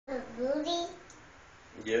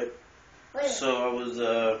Yep. Wait. So I was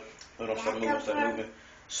hold on, stop moving.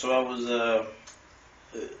 So I was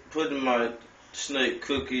putting my snake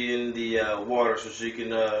Cookie in the water so she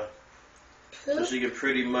can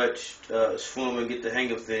pretty much swim and get the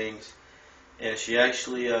hang of things. And she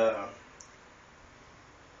actually had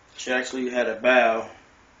a bow.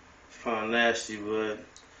 It's kind of nasty, but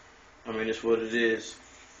I mean it's what it is.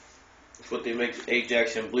 It's what they make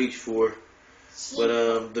Ajax and bleach for.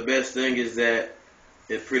 But the best thing is that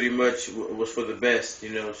it pretty much was for the best.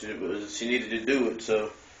 You know, she needed to do it,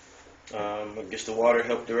 so I guess the water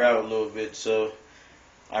helped her out a little bit. So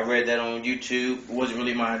I read that on YouTube. It wasn't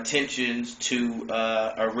really my intentions to.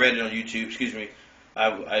 I read it on YouTube. Excuse me.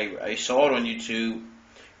 I saw it on YouTube. It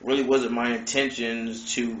really wasn't my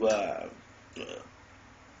intentions to.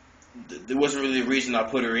 There wasn't really a reason I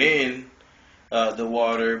put her in the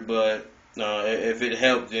water, but if it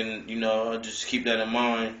helped, then I'll just keep that in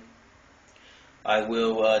mind. I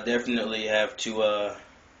will definitely have to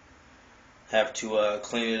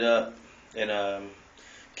clean it up and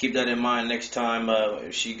keep that in mind next time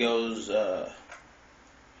if she goes.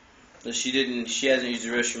 She hasn't used the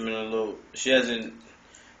restroom in a little. She hasn't.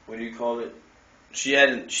 What do you call it? She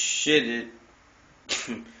hadn't shitted,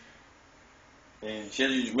 and she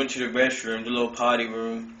hasn't went to the restroom, the little potty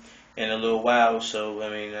room, in a little while. So I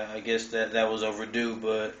mean, I guess that was overdue.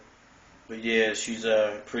 But yeah, she's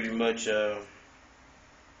pretty much.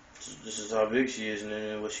 This is how big she is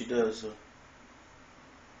and what she does. So.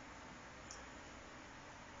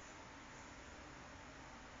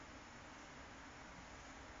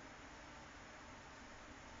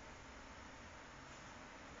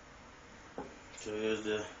 So there's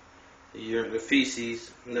the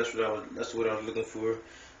feces. And that's what I was looking for.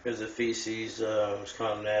 There's the feces. It's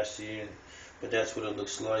kind of nasty, but that's what it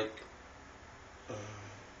looks like.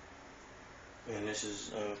 And this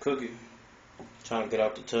is Cookie trying to get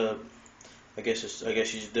out the tub. I guess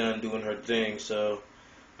she's done doing her thing. So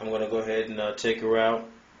I'm gonna go ahead and take her out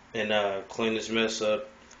and clean this mess up.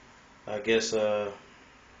 I guess I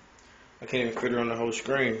can't even fit her on the whole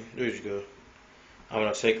screen. There you go. I'm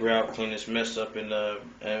gonna take her out, clean this mess up,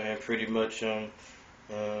 and pretty much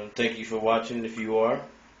thank you for watching. If you are,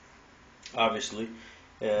 obviously,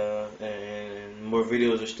 and more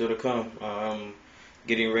videos are still to come. I'm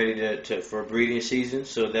getting ready for breeding season,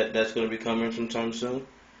 so that's gonna be coming sometime soon.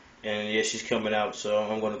 And yeah, she's coming out, so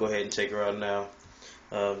I'm gonna go ahead and take her out now.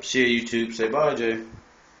 See you, YouTube. Say bye, Jay.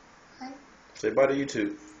 Huh? Say bye to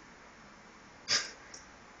YouTube.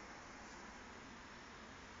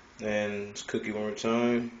 And it's Cookie one more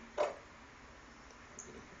time.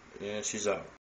 And she's out.